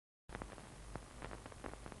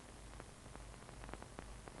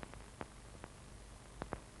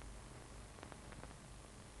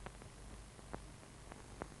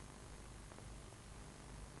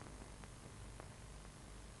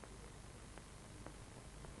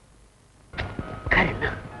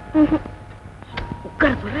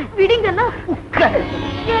உட்கார சொல்றேன். விடுங்கண்ணா. உட்கார.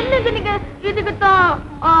 என்னது நீங்க இதுக்குத்தான்?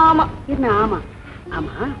 ஆமா. என்ன ஆமா?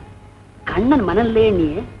 ஆமா, கண்ணன் மணல்லே நீ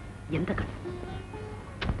எந்த கண்ணன்?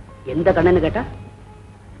 எந்த கண்ணன்னு கேட்டா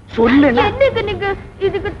சொல்லு. என்னது நீங்க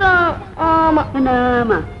இதுக்குத்தான்? ஆமா. என்ன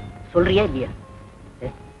ஆமா சொல்றியா இல்லையா?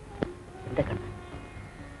 எந்த கண்ணன்?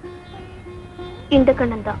 இந்த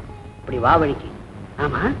கண்ணன் தான். இப்படி வா வழிக்கு.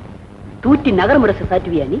 ஆமா, தூட்டி நகர முரசு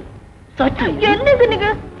சாட்டுவியா நீ? என்னது நீங்க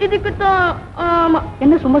இதுக்குத்தான்? ஆமா.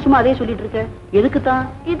 என்ன சும்மா சும்மா அதே சொல்லிட்டு இருக்க? எதுக்குத்தான்?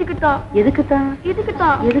 இதுக்குத்தான். எதுக்குத்தான்?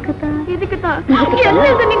 இதுக்குத்தான். எதுக்குத்தான்? இதுக்குத்தான்.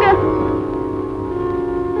 என்னது நீங்க?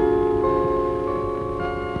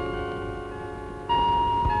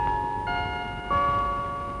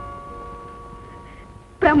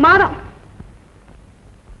 பிரமாதம்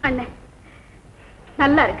அண்ணே,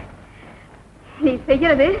 நல்லா இருக்கு. நீ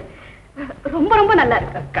செய்யறது ரொம்ப ரொம்ப நல்லா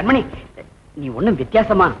இருக்கு. கண்மணி, நீ ஒண்ணும்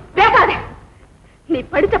வித்தியாசமா பேசாத. நீ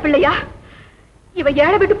படிச்ச பிள்ளையா? இவ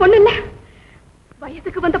ஏழை வீட்டு பொண்ணு இல்ல,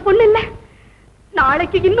 வயசுக்கு வந்த பொண்ணு இல்ல,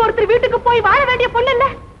 நாளைக்கு இன்னொருத்தர் வீட்டுக்கு போய் வாழ வேண்டிய பொண்ணு இல்ல.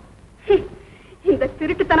 இந்த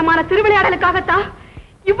திருட்டுத்தனமான திருவிளையாடலுக்காகத்தான்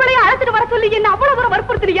இவளையும் அழைச்சிட்டு வர சொல்லி என்ன அவ்வளவு தூரம்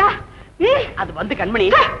வற்புறுத்துறியா? அது வந்து கண்மணி,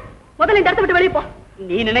 முதல்ல இந்த இடத்த விட்டு வெளியே போ.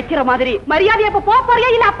 நீ நினைக்கிற மாதிரி மரியாதையா இப்ப போ போறியா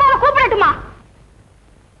இல்ல அப்பாவை கூப்பிடட்டுமா?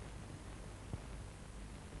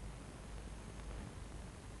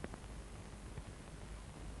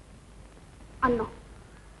 அண்ணா,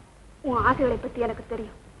 உன் ஆசைகளை பத்தி எனக்கு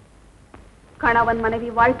தெரியும். கணவன் மனைவி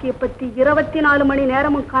வாழ்க்கையை பத்தி 24 மணி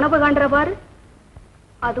நேரமும் கனவு காண்றவாறு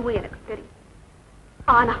அதுவும் எனக்கு தெரியும்.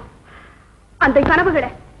 ஆனா அந்த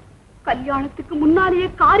கனவுகளை கல்யாணத்துக்கு முன்னாலேயே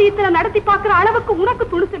காரியத்துல நடத்தி பார்க்கிற அளவுக்கு உனக்கு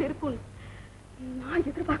துணிச்சல் இருக்கும் நான்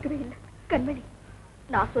எதிர்பார்க்கவே இல்லை. கண்மணி,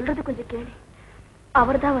 நான் சொல்றது கொஞ்சம் கேளு.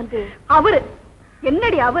 அவர்தான் வந்து. அவரு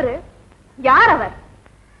என்னடி? அவரு யார்? அவர்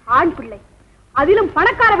ஆண் பிள்ளை, அதிலும்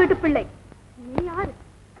பணக்கார வீட்டு பிள்ளை. நீ யாரு?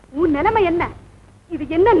 உன் நிலைமை என்ன? இது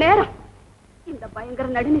என்ன நேரம்? இந்த பயங்கர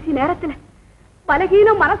நடுநிசி நேரத்துல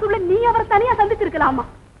பலகீனம் மனசுள்ள நீ அவரை தனியா சந்திச்சிருக்கலாமா?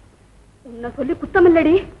 உன்னை சொல்லி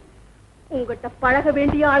குத்தமில்லடி. உங்ககிட்ட பழக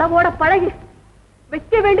வேண்டிய அளவோட பழகி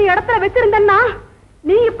வைக்க வேண்டிய இடத்துல வச்சிருந்தா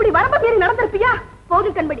நீ இப்படி வரம்பு மீறி நடந்திருப்பியா? போது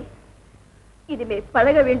கண்மணி, இதுமே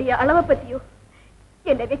பழக வேண்டிய அளவை பத்தியோ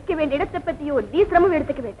என்னை வைக்க வேண்டிய இடத்தை பத்தியோ நீ சிரமம்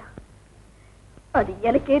எடுத்துக்க வேண்டாம். அது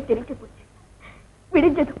எனக்கே தெரிஞ்சு போச்சு.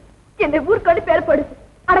 விடிஞ்சதும் என்னை ஊர்க்காடு பேர்படுது.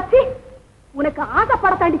 அடச்சி, உனக்கு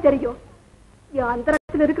ஆசைப்படத்தாண்டி தெரியும். என்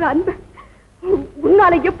அந்தரத்தில் இருக்கிற அன்பு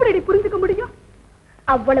உன்னால எப்படி புரிஞ்சுக்க முடியும்?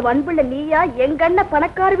 அவ்வளவு அன்புள்ள நீயா எங்க அண்ணன்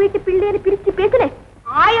பணக்கார வீட்டு பிள்ளைன்னு பிரிச்சு பேசுனேன்?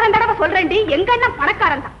 1000 தடவை சொல்றேன்டி, எங்க அண்ணன்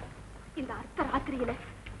பணக்காரன் தான். இந்த அர்த்த ராத்திரியில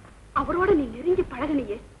அவரோட நீ நெருங்கி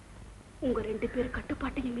பழகனையே, உங்க 2 பேர்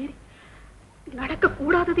கட்டுப்பாட்டையும் மீறி நடக்க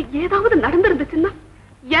கூடாதது ஏதாவது நடந்திருந்துச்சுன்னா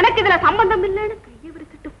எனக்கு இதுல சம்பந்தம் இல்லைன்னு கையை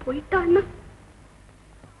விரிச்சிட்டு போயிட்டான்னா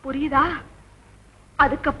புரியுதா?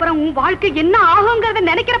 அதுக்கப்புறம் உன் வாழ்க்கை என்ன ஆகுங்கிறத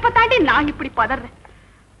நினைக்கிறப்ப தாண்டி நான் இப்படி பதறேன்.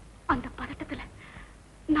 அந்த பதட்டத்துல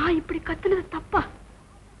நான் இப்படி கத்துனது தப்பா?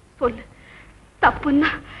 சொல்லு, தப்புன்னா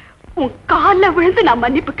உன் கால விழுந்து நான்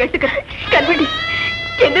மன்னிப்பு கேட்டுக்கிறேன். கல்வடி,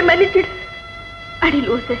 என்ன மன்னிச்சிடு. அடி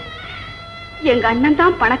லூசு, எங்க அண்ணன்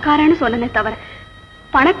தான் பணக்காரன்னு சொன்னனே தவிர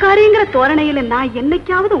பணக்காரிங்கிற தோரணையில நான்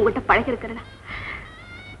என்னைக்காவது உங்ககிட்ட பழகி இருக்கிறேன்?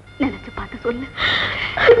 நினைச்சு பார்த்து சொல்லு.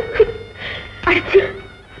 அடிச்சு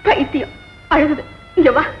பைத்தியம் அழுகுது.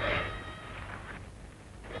 இங்க வா.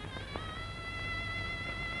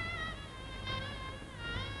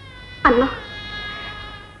 அண்ணா,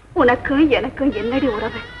 உனக்கும் எனக்கும் என்னடி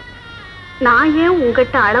உறவு? நான் ஏன்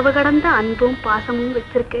உங்ககிட்ட அளவு கடந்த அன்பும் பாசமும்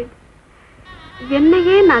வச்சிருக்கேன்?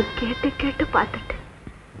 என்னையே நான் கேட்டு கேட்டு பார்த்துட்டு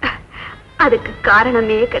அதுக்கு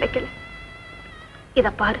காரணமே கிடைக்கல. இத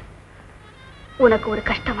பாரு, உனக்கு ஒரு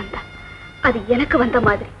கஷ்டம் வந்தா அது எனக்கு வந்த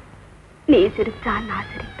மாதிரி. நீ சிரிச்சா நான்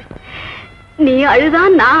சிரிப்பேன், நீ அழுதா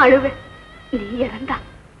நான் அழுவேன், நீ இறந்தா.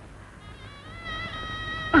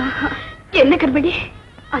 என்ன கர்ப்பிணி?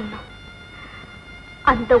 அண்ணா,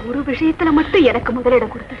 அந்த ஒரு விஷயத்துல மட்டும் எனக்கு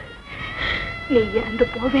முதலிடம் கொடுத்துரு. நீ இறந்து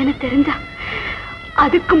போவேன்னு தெரிஞ்சா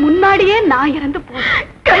அதுக்கு முன்னாடியே நான் இறந்து போவேன்.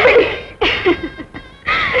 கர்ப்பிணி